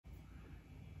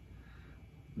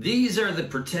These are the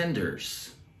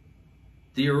Pretenders,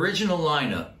 the original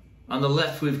lineup. On the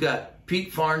left, we've got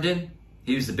Pete Farndon.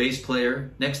 He was the bass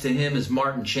player. Next to him is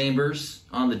Martin Chambers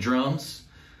on the drums.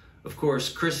 Of course,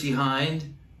 Chrissie Hynde,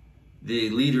 the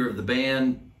leader of the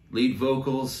band, lead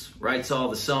vocals, writes all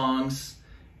the songs.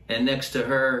 And next to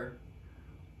her,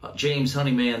 James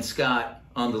Honeyman Scott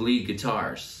on the lead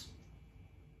guitars.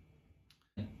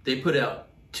 They put out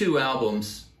 2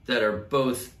 albums that are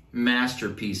both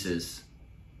masterpieces.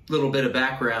 Little bit of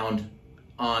background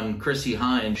on Chrissie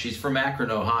Hynde. She's from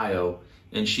Akron, Ohio,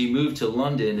 and she moved to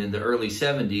London in the early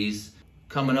 70s,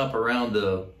 coming up around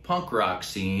the punk rock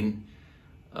scene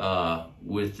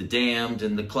with the Damned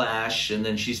and the Clash, and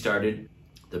then she started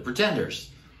the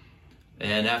Pretenders.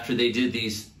 And after they did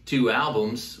these 2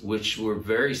 albums, which were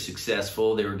very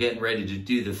successful, they were getting ready to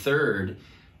do the 3rd,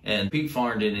 and Pete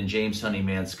Farndon and James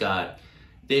Honeyman Scott,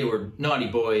 they were naughty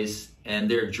boys, and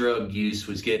their drug use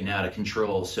was getting out of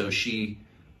control. So she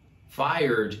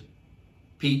fired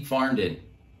Pete Farndon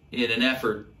in an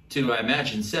effort to, I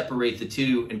imagine, separate the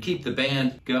 2 and keep the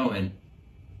band going.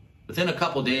 Within a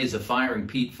couple days of firing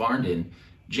Pete Farndon,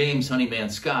 James Honeyman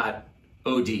Scott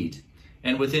OD'd.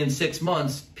 And within 6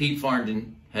 months, Pete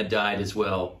Farndon had died as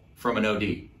well from an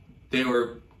OD. They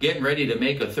were getting ready to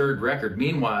make a 3rd record.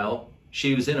 Meanwhile,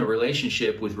 she was in a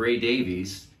relationship with Ray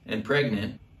Davies and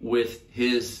pregnant with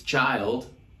his child,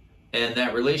 and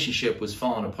that relationship was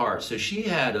falling apart. So she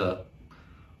had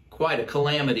quite a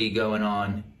calamity going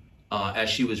on as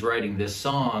she was writing this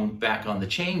song, Back on the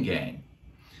Chain Gang,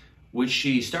 which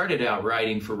she started out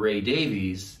writing for Ray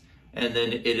Davies, and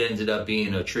then it ended up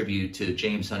being a tribute to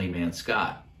James Honeyman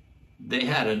Scott. They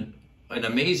had an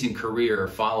amazing career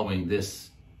following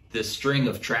this string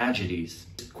of tragedies.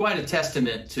 Quite a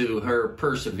testament to her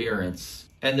perseverance.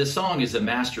 And the song is a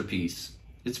masterpiece.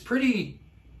 It's pretty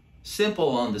simple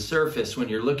on the surface when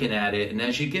you're looking at it, and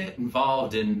as you get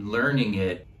involved in learning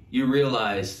it, you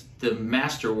realize the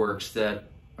masterworks that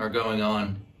are going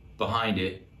on behind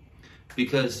it,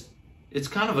 because it's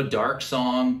kind of a dark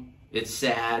song, it's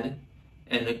sad,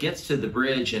 and it gets to the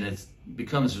bridge and it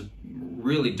becomes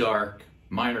really dark,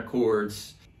 minor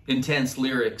chords, intense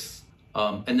lyrics,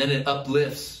 and then it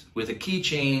uplifts with a key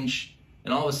change,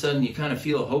 and all of a sudden you kind of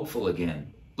feel hopeful again.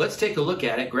 Let's take a look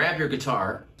at it. Grab your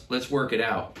guitar. Let's work it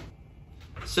out.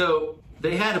 So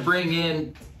they had to bring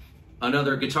in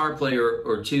another guitar player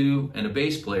or 2 and a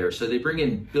bass player. So they bring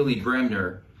in Billy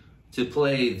Bremner to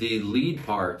play the lead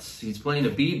parts. He's playing a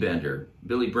B-bender.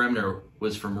 Billy Bremner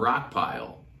was from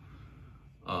Rockpile.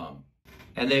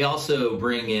 And they also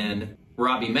bring in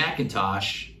Robbie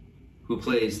McIntosh, who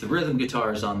plays the rhythm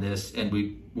guitars on this and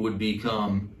would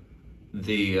become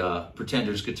the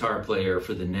Pretenders guitar player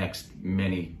for the next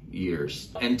many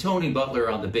years. And Tony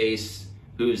Butler on the bass,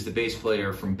 who is the bass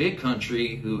player from Big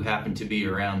Country, who happened to be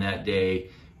around that day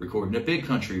recording a Big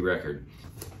Country record.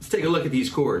 Let's take a look at these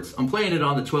chords. I'm playing it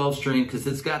on the 12 string because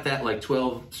it's got that like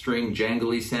 12 string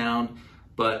jangly sound,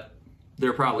 but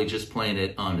they're probably just playing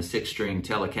it on a 6 string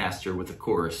Telecaster with a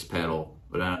chorus pedal,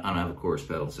 but I don't have a chorus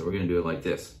pedal, so we're gonna do it like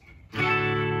this.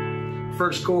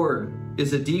 First chord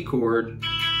is a D chord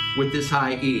with this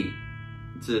high E.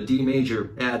 It's a D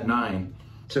major add 9.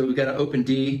 So we've got an open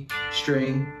D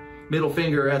string, middle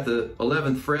finger at the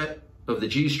 11th fret of the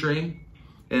G string,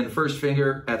 and the first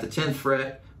finger at the 10th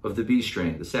fret of the B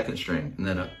string, the 2nd string, and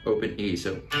then an open E.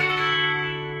 So,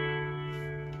 can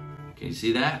you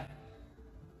see that?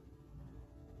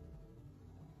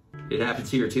 It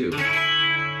happens here too,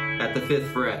 at the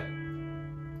 5th fret.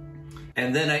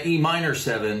 And then an E minor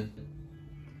 7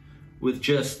 with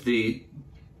just the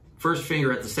first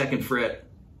finger at the 2nd fret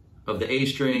of the A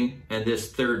string and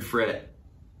this 3rd fret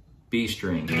B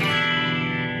string.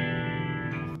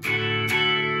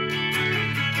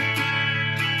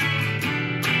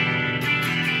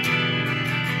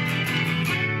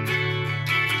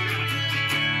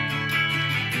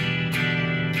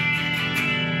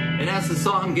 And as the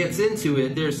song gets into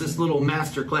it, there's this little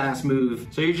masterclass move.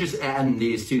 So you're just adding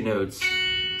these 2 notes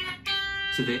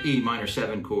to the E minor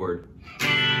 7 chord.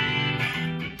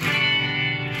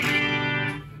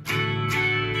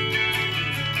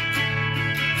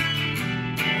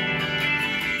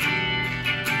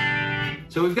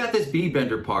 So we've got this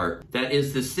B-bender part that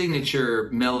is the signature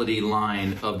melody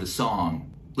line of the song.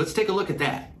 Let's take a look at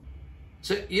that.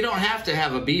 So you don't have to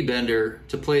have a B-bender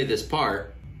to play this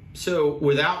part. So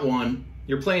without one,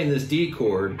 you're playing this D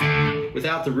chord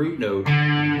without the root note,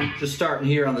 just starting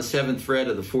here on the 7th fret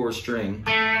of the 4th string.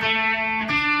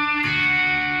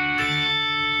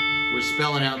 We're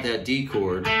spelling out that D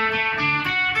chord.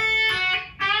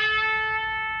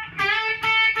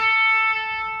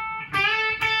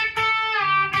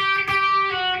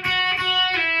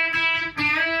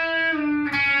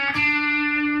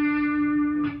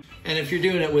 if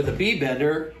you're doing it with a B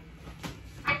bender,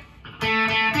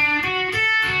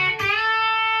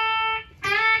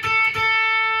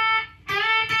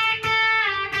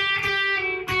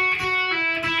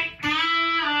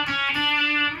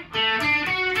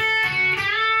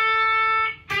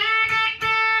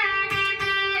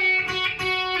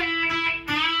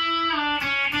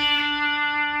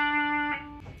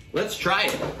 let's try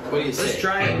it. What do you say? Let's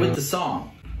try it with the song.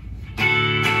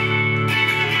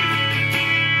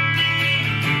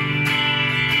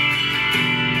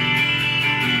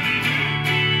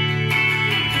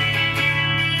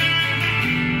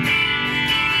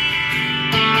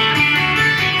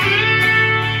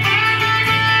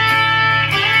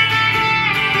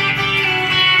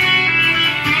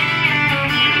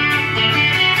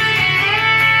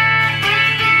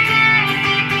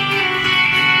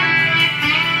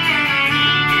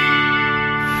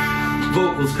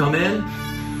 Vocals come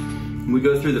in, we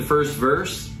go through the first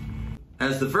verse.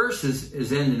 As the verse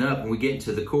is ending up and we get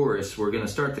into the chorus, we're going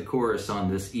to start the chorus on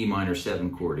this E minor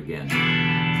 7 chord again.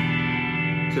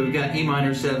 So we've got E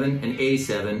minor 7 and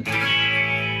A7.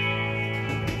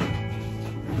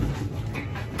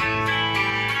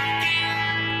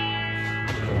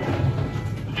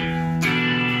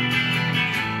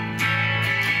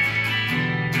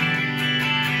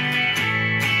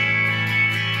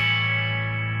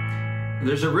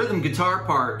 There's a rhythm guitar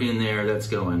part in there that's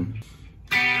going.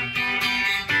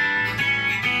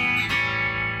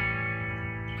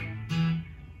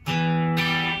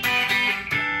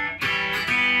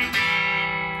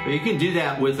 So you can do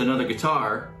that with another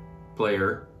guitar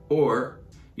player, or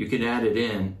you can add it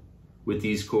in with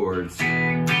these chords. So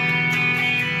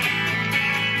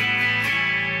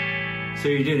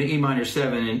you're doing an E minor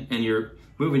 7 and you're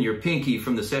moving your pinky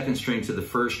from the second string to the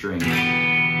first string.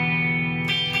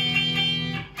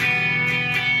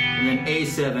 And then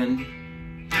A7,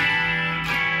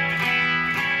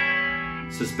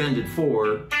 suspended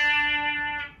 4,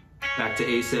 back to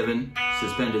A7,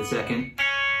 suspended second.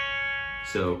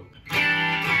 So.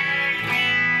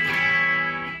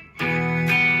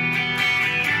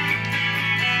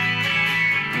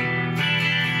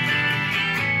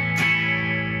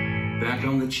 Back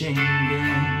on the chain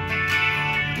gang.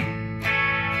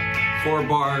 4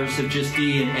 bars of just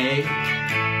D and A,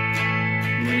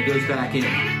 and then it goes back in.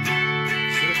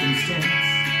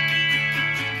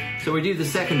 So we do the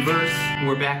second verse, and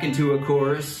we're back into a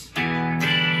chorus.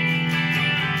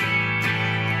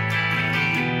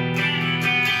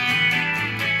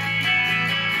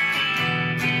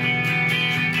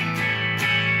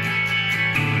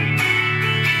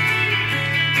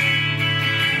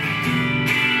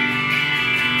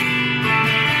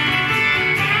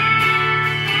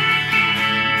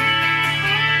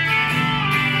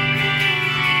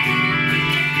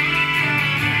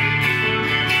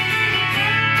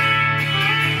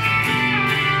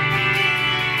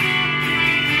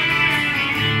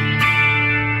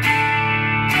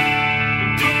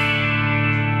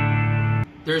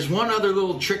 There's one other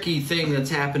little tricky thing that's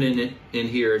happening in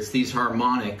here. It's these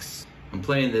harmonics. I'm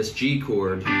playing this G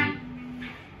chord,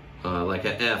 like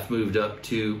a F moved up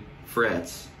 2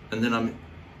 frets, and then I'm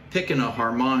picking a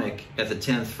harmonic at the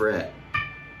 10th fret.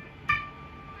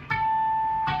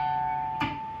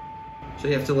 So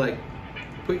you have to like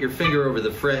put your finger over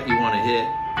the fret you want to hit,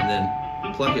 and then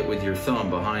pluck it with your thumb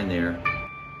behind there.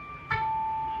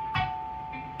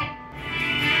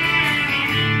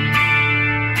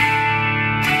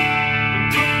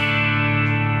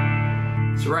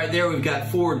 So right there we've got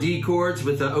 4 D chords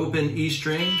with the open E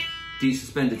string, D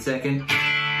suspended second.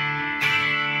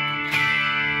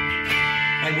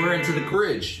 And we're into the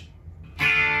bridge.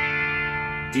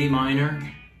 D minor,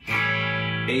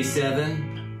 A7,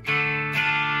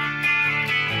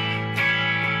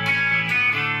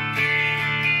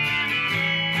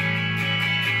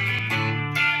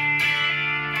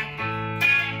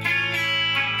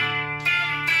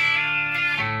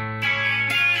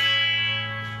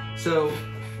 so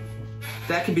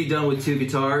that can be done with 2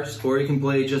 guitars, or you can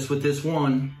play just with this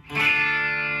one.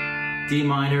 D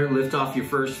minor, lift off your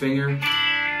first finger.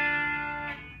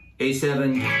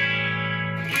 A7.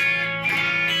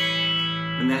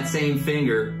 And that same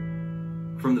finger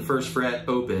from the first fret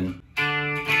open.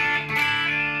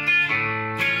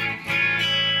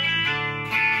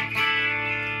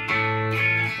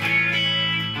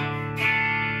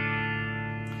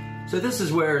 So this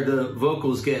is where the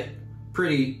vocals get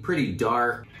pretty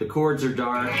dark. The chords are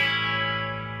dark.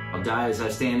 I'll die as I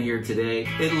stand here today.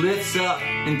 It lifts up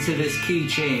into this key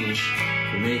change.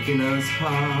 You're making us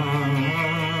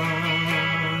part.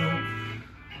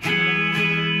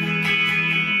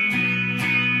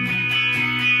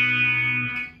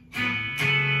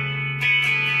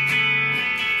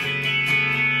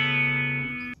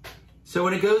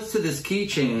 it goes to this key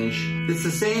change, it's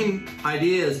the same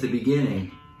idea as the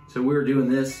beginning. So we were doing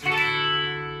this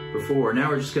before. Now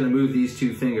we're just going to move these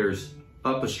two fingers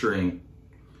up a string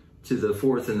to the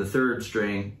 4th and the 3rd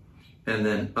string, and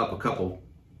then up a couple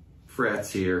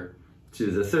frets here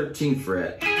to the 13th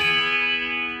fret.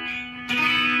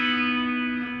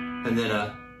 And then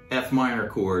a F minor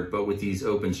chord, but with these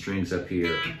open strings up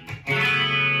here.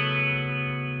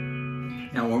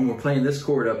 Now when we're playing this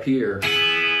chord up here,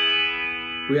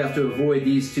 we have to avoid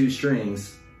these two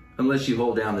strings unless you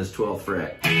hold down this 12th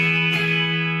fret.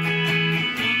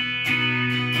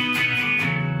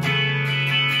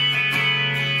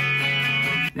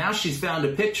 Now she's found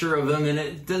a picture of him and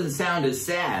it doesn't sound as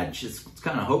sad. It's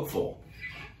kind of hopeful.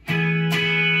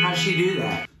 How'd she do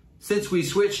that? Since we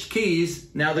switched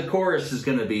keys, now the chorus is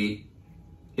going to be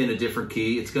in a different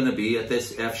key. It's going to be at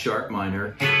this F sharp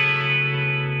minor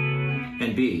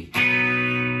and B.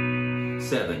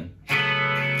 7.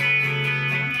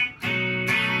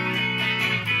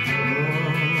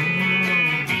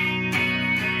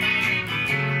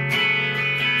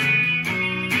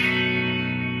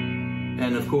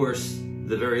 And of course,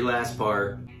 the very last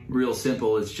part, real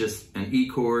simple, it's just an E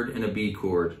chord and a B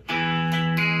chord.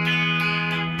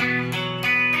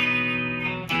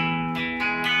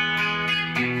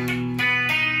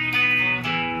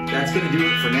 That's going to do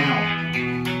it for now.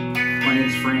 My name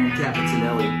is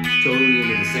francapitanelli, totally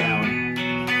into the sound.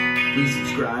 Please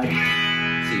subscribe.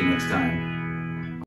 See you next time.